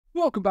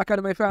Welcome back,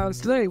 anime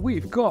fans. Today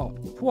we've got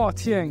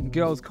HuaTian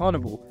Girls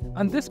Carnival,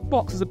 and this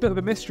box is a bit of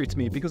a mystery to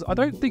me because I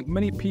don't think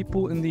many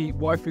people in the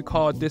Waifu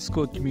card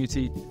Discord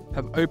community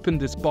have opened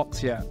this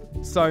box yet.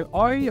 So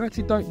I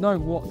actually don't know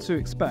what to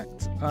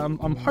expect.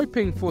 I'm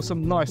hoping for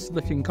some nice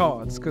looking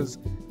cards because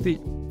the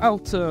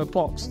outer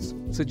box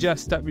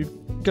suggests that we're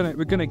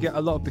gonna get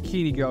a lot of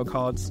Bikini Girl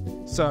cards.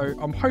 So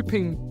I'm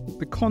hoping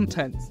the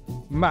content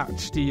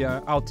match the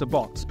outer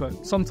box,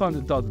 but sometimes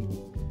it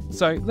doesn't.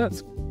 So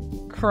let's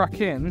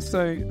crack in.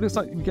 So it looks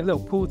like we get a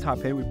little pull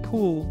tab here. We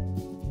pull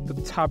the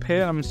tab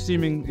here. I'm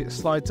assuming it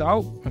slides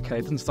out. Okay,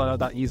 it doesn't slide out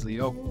that easily.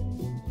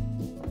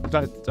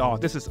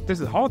 This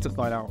is hard to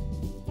slide out.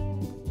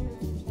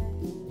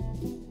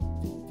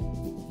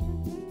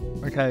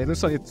 Okay, it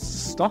looks like it's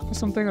stuck or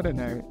something. I don't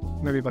know.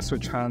 Maybe if I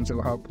switch hands,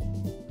 it'll help.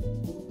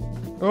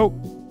 Oh,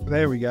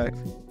 there we go.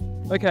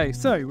 Okay,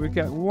 so we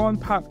get one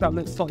pack that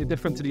looks slightly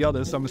different to the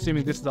others. So I'm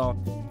assuming this is our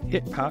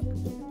hit pack,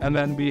 and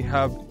then we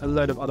have a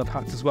load of other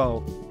packs as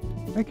well.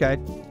 Okay.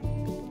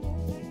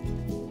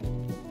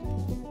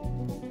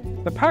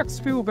 The packs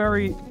feel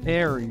very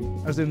airy,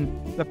 as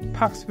in the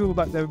packs feel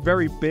like they're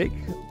very big,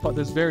 but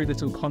there's very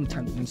little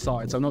content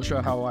inside. So I'm not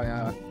sure how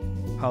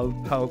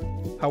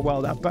how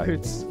well that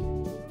bodes.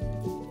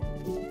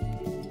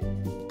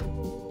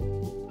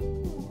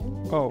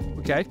 Oh,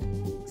 okay.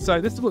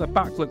 So this is what the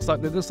back looks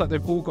like. It looks like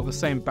they've all got the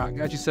same back.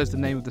 It actually says the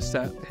name of the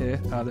set here.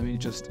 Let me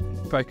just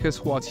focus.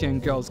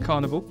 HuaTian Girls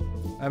Carnival.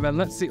 And then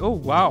let's see. Oh,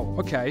 wow.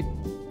 Okay.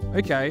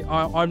 Okay.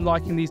 I'm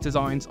liking these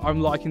designs. I'm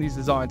liking these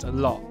designs a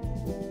lot.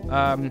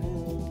 I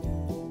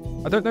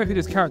don't know who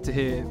this character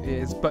here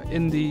is, but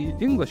in the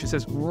English it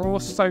says Raw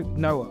Soap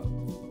Noah.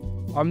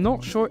 I'm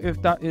not sure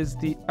if that is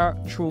the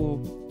actual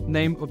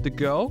name of the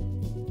girl,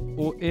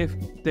 or if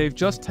they've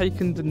just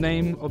taken the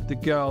name of the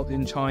girl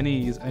in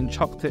Chinese and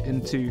chucked it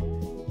into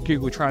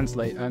Google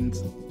Translate, and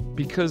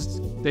because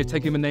they've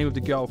taken the name of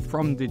the girl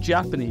from the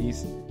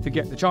Japanese to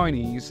get the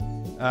Chinese,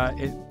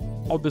 it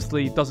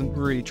obviously doesn't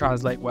really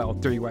translate well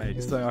three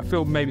ways. So I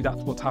feel maybe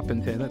that's what's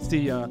happened here. Let's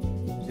see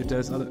if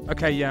there's other...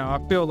 Okay, yeah, I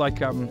feel like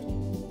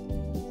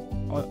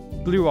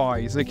blue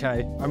eyes.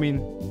 Okay, I mean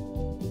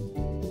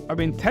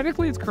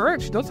technically it's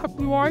correct. She does have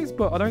blue eyes,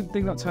 but I don't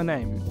think that's her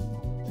name.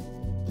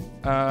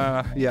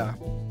 Yeah.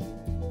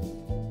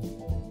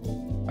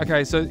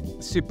 Okay, so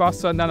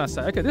Tsubasa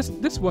Nanase. Okay,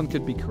 this one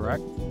could be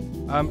correct.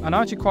 And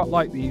I actually quite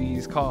like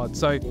these cards.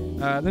 So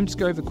let me just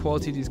go over the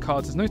quality of these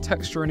cards. There's no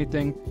texture or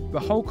anything. The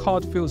whole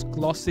card feels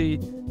glossy.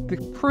 The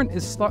print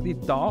is slightly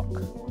dark.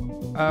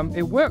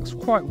 It works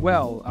quite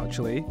well,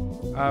 actually.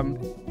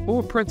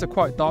 All the prints are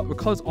quite dark. The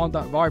colours aren't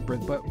that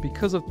vibrant, but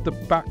because of the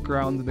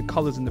background and the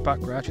colours in the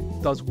background, actually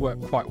it does work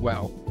quite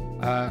well.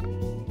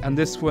 And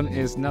this one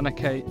is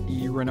Nanake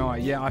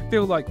Iranai. Yeah, I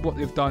feel like what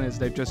they've done is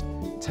they've just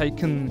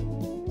taken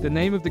the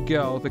name of the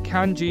girl, the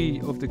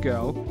kanji of the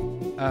girl,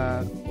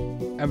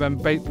 and then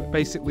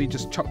basically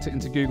just chucked it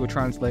into Google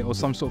Translate or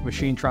some sort of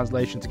machine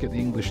translation to get the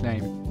English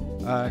name.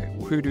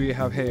 Who do we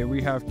have here?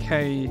 We have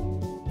Kei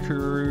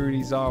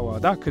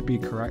Kururizawa. That could be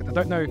correct. I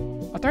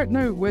don't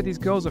know where these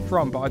girls are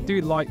from, but I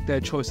do like their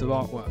choice of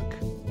artwork.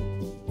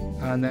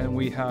 And then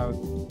we have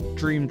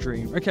Dream.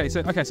 Okay,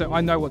 so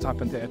I know what's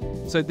happened here.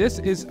 So this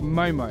is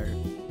Momo,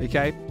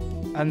 okay?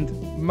 And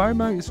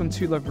Momo is from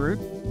To Love Ru.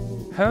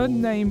 Her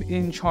name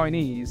in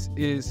Chinese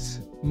is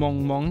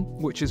Mong,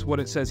 which is what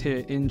it says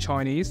here in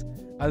Chinese.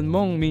 And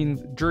Mong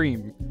means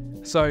dream.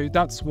 So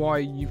that's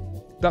why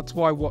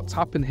what's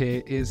happened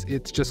here is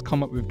it's just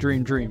come up with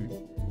Dream.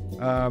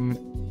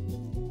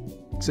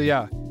 So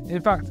yeah. In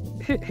fact,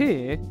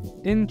 here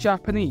in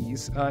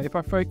Japanese, if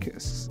I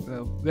focus,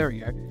 there we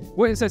go.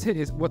 What it says here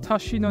is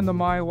Watashi no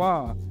namae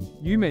wa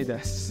Yume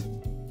desu.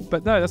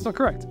 But no, that's not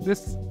correct.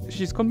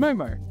 She's called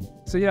Momo.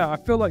 So yeah, I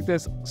feel like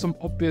there's some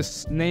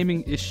obvious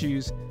naming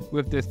issues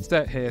with this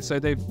set here. So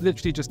they've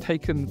literally just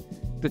taken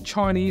the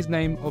Chinese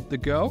name of the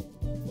girl,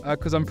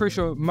 because I'm pretty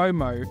sure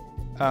Momo,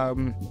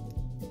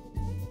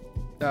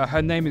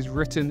 her name is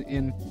written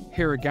in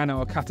hiragana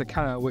or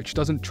katakana, which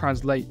doesn't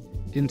translate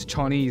into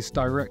Chinese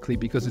directly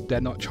because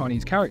they're not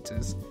Chinese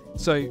characters.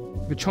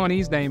 So the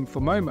Chinese name for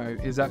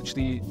Momo is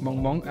actually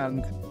Mong,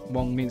 and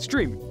Mong means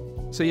dream.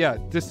 So yeah,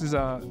 this is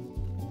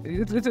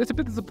it's a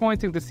bit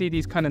disappointing to see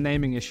these kind of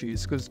naming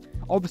issues, because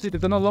obviously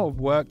they've done a lot of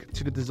work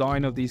to the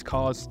design of these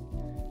cards,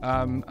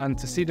 and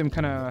to see them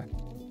kind of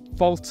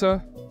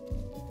falter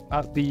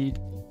at the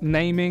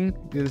naming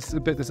is a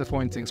bit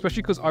disappointing,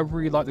 especially because I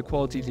really like the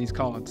quality of these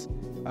cards.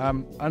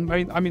 And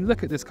I mean,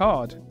 look at this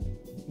card.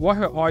 Why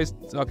her eyes?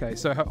 Okay,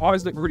 so her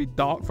eyes look really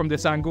dark from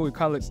this angle. It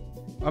kind of looks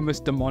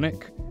almost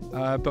demonic,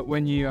 but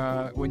when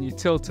you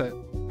tilt it,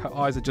 her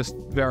eyes are just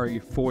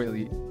very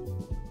foily.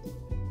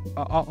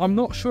 I'm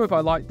not sure if I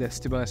like this,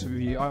 to be honest with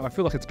you. I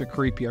feel like it's a bit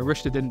creepy. I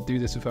wish they didn't do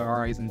this with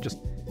her eyes and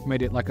just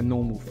made it like a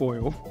normal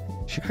foil.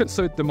 She looks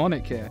so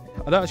demonic here.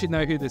 I don't actually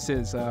know who this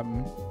is.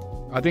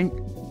 I think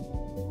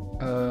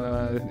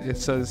it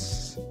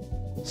says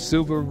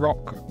Silver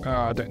Rock.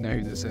 I don't know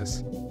who this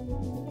is.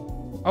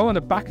 Oh, and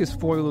the back is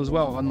foil as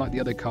well, unlike the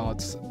other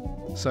cards.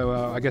 So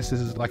I guess this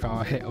is like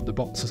our hit of the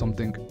box or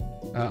something.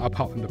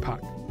 apart from the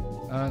pack.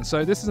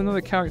 So this is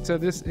another character.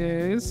 This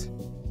is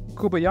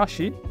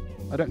Kobayashi.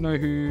 I don't know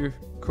who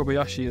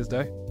Kobayashi is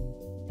though.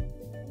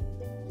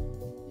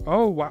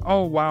 Oh wow,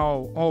 oh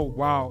wow, oh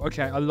wow.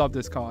 Okay, I love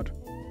this card.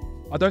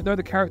 I don't know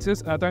the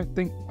characters. I'm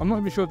not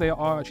even sure if they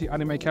are actually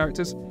anime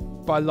characters,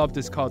 but I love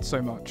this card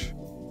so much.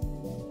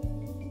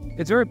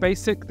 It's very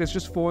basic. There's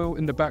just foil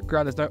in the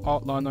background. There's no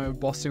art line, no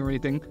embossing or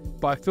anything,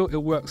 but I feel it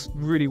works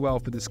really well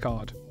for this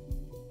card.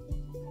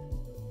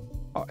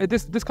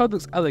 This card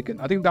looks elegant.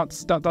 I think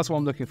that's what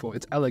I'm looking for.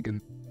 It's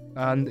elegant,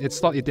 and it's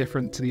slightly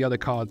different to the other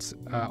cards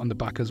on the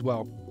back as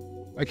well.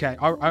 Okay,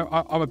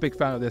 I'm a big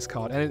fan of this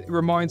card, and it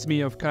reminds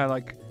me of kind of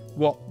like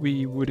what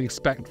we would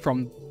expect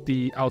from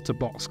the outer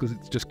box, because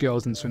it's just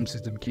girls in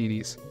swimsuits and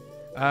bikinis.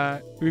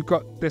 We've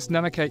got this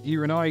Nanake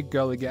Iranai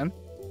girl again.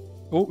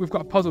 Oh, we've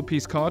got a puzzle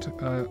piece card.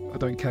 I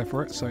don't care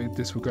for it, so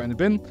this will go in the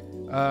bin.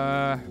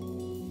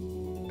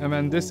 And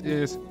then this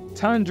is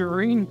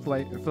Tangerine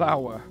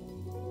Flower.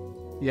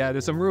 Yeah,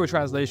 there's some real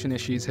translation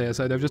issues here,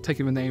 so they've just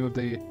taken the name of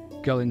the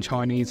girl in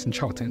Chinese and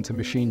chucked it into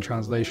machine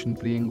translation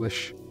for the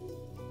English.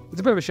 It's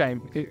a bit of a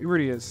shame, it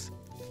really is.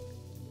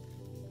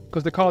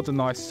 Because the cards are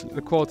nice,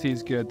 the quality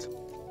is good,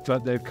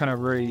 but they've kind of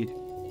really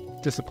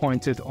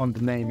disappointed on the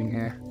naming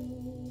here.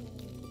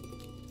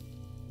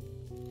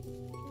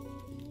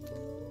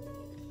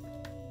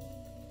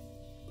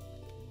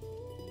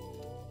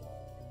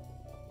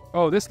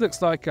 Oh, this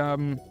looks like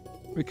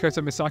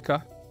Mikoto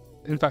Misaka.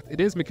 In fact, it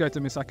is Mikoto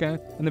Misaka,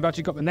 and they've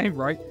actually got the name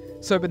right.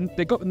 So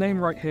they got the name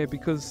right here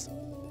because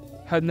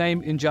her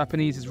name in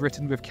Japanese is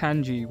written with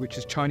kanji, which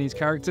is Chinese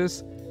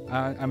characters.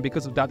 And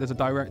because of that, there's a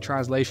direct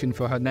translation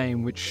for her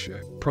name, which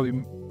probably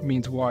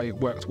means why it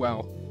works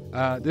well.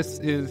 This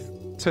is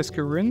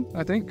Tosuka Rin,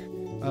 I think.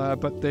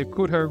 But they've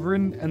called her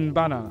Rin and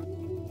Bana.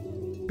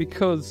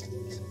 Because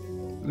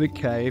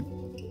they've...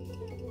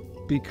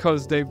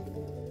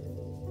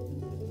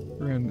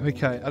 Rin,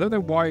 okay, I don't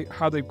know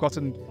how they've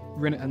gotten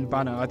Rin and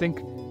Bana. I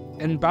think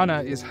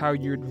Nbana is how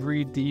you'd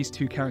read these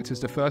two characters,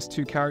 the first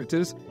two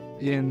characters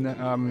in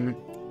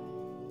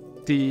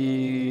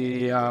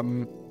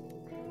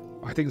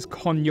I think it's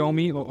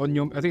Konyomi or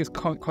Onyomi. I think it's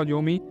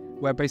Konyomi,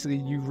 where basically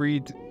you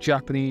read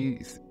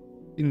Japanese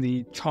in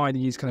the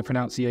Chinese kind of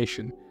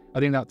pronunciation. I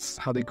think that's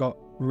how they got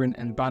Rin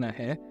and Bana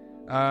here.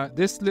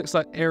 This looks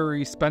like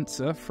Aerie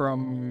Spencer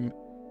from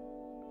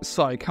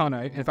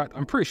Saikano. In fact,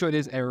 I'm pretty sure it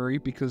is Aerie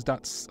because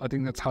I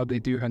think that's how they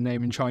do her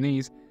name in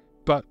Chinese.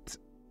 But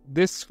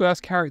this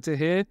first character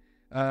here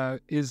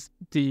is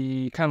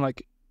the kind of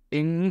like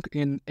Ing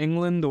in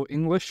England or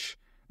English.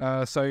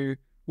 So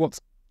what's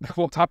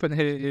happened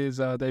here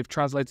is they've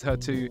translated her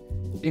to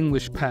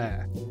English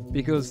pear,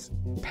 because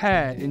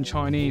pear in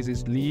Chinese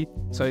is Li,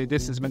 so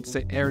this is meant to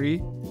say Aerie,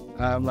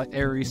 like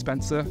Aerie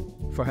Spencer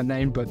for her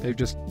name, but they've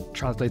just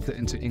translated it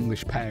into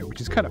English pear,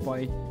 which is kind of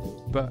funny,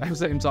 but at the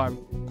same time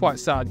quite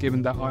sad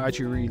given that I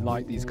actually really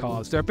like these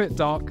cards. They're a bit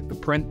dark, the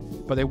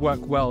print, but they work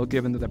well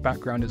given that the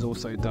background is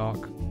also dark.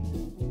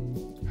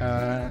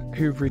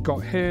 Who have we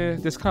got here?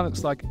 This kind of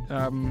looks like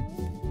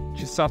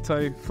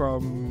Chisato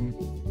from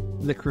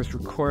Licorice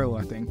Recoil,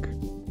 I think.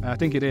 I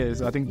think it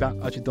is. I think that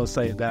actually does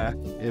say it there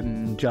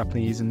in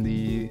Japanese, and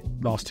the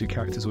last two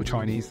characters were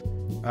Chinese.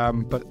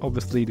 But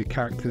obviously the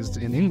characters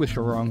in English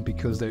are wrong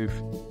because they've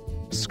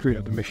screwed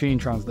up the machine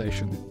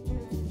translation.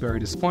 Very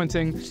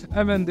disappointing.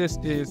 And then this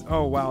is,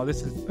 oh wow,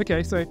 this is,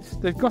 okay, so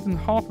they've gotten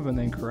half of the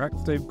name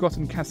correct. They've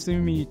gotten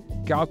Kasumi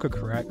Gaoka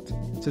correct.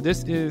 So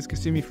this is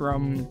Kasumi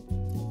from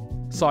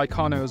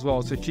Saikano as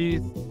well. So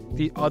she's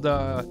the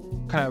other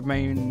kind of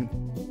main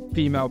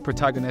female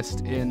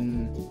protagonist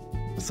in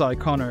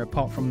Saikano,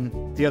 apart from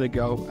the other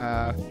girl,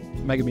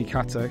 Megami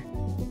Kato.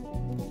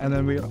 And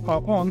then we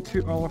are on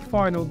to our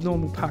final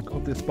normal pack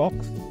of this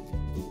box.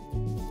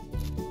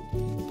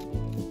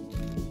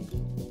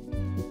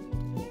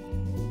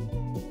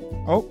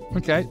 Oh,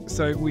 okay,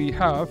 so we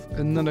have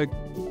another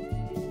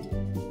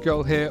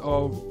girl here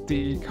of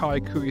the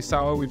Kai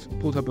Kuisawa. We've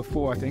pulled her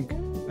before, I think.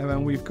 And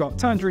then we've got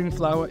Tangerine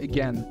Flower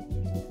again.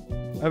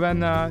 And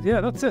then,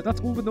 yeah, that's it.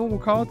 That's all the normal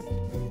cards.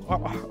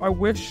 I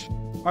wish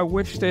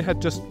they had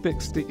just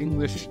fixed the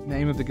English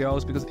name of the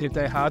girls, because if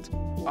they had,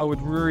 I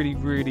would really,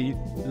 really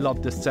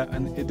love this set,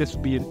 and this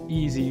would be an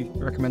easy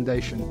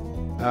recommendation,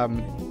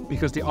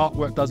 because the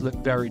artwork does look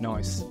very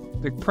nice.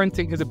 The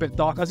printing is a bit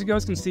dark. As you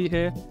guys can see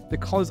here, the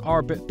colours are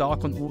a bit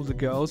dark on all the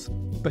girls,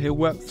 but it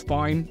works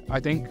fine, I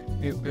think.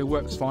 It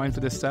works fine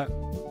for this set.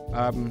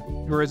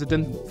 Whereas it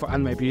didn't for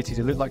Anime Beauties.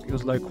 It looked like it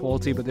was low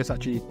quality, but this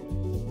actually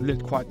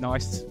looked quite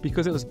nice.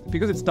 Because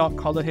it's dark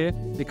colour here,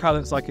 it kind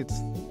of looks like it's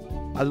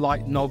a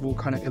light novel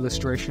kind of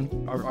illustration.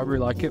 I really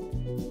like it.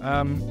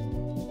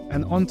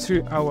 And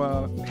onto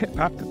our kit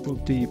pack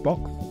of the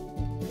box.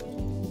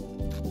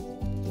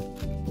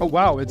 Oh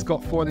wow, it's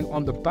got foiling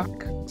on the back,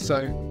 so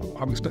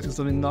I'm expecting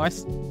something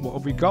nice. What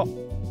have we got?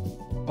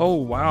 Oh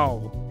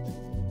wow,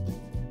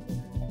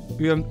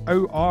 we have an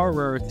OR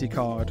rarity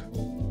card.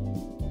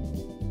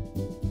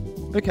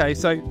 Okay,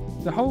 so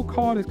the whole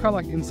card is kind of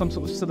like in some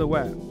sort of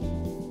silhouette.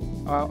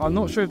 I'm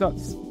not sure if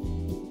that's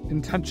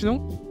intentional.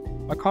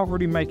 I can't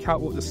really make out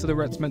what the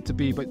silhouette's meant to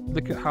be, but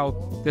look at how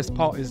this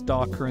part is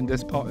darker and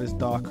this part is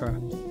darker.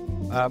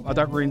 I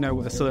don't really know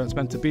what the silhouette's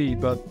meant to be,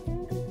 but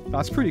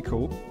that's pretty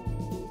cool.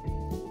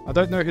 I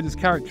don't know who this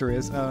character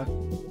is.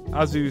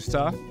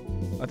 Azusa,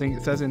 I think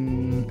it says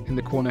in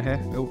the corner here.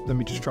 Oh, let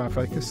me just try and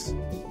focus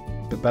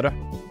a bit better.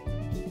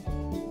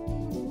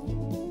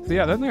 So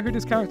yeah, I don't know who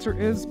this character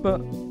is,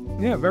 but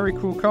yeah, very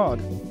cool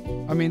card.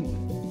 I mean,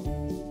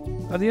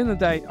 at the end of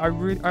the day,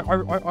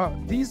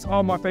 these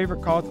are my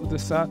favorite cards of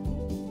this set.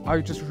 I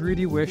just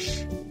really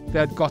wish they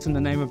had gotten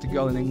the name of the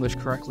girl in English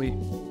correctly,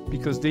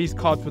 because these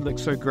cards would look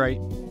so great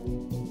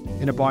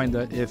in a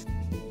binder if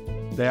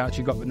they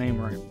actually got the name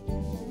right.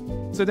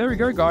 So there we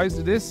go,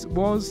 guys. This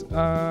was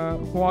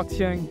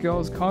HuaTian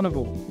Girls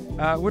Carnival.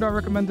 Would I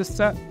recommend this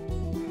set?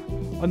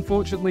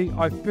 Unfortunately,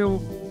 I feel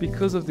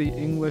because of the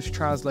English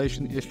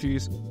translation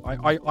issues,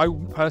 I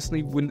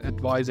personally wouldn't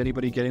advise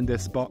anybody getting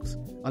this box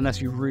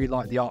unless you really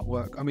like the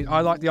artwork. I mean,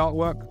 I like the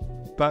artwork,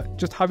 but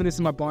just having this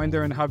in my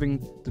binder and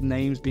having the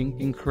names being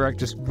incorrect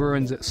just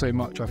ruins it so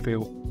much, I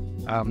feel.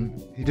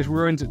 It just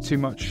ruins it too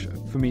much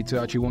for me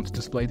to actually want to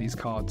display these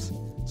cards.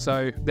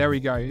 So there we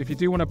go. If you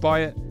do want to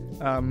buy it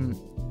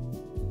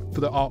for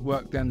the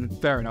artwork, then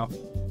fair enough.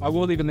 I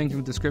will leave a link in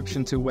the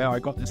description to where I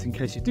got this in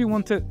case you do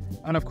want it.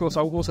 And of course,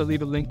 I will also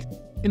leave a link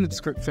in the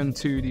description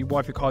to the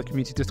Waifu Card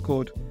Community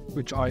Discord,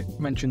 which I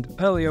mentioned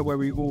earlier, where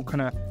we all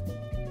kind of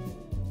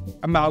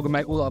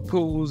amalgamate all our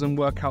pools and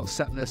work out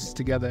set lists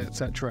together,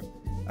 etc.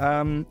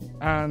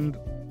 And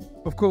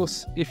of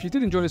course, if you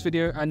did enjoy this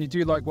video and you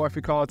do like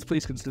waifu cards,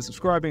 please consider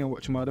subscribing and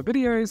watching my other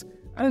videos.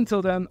 And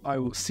until then, I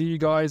will see you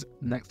guys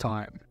next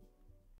time.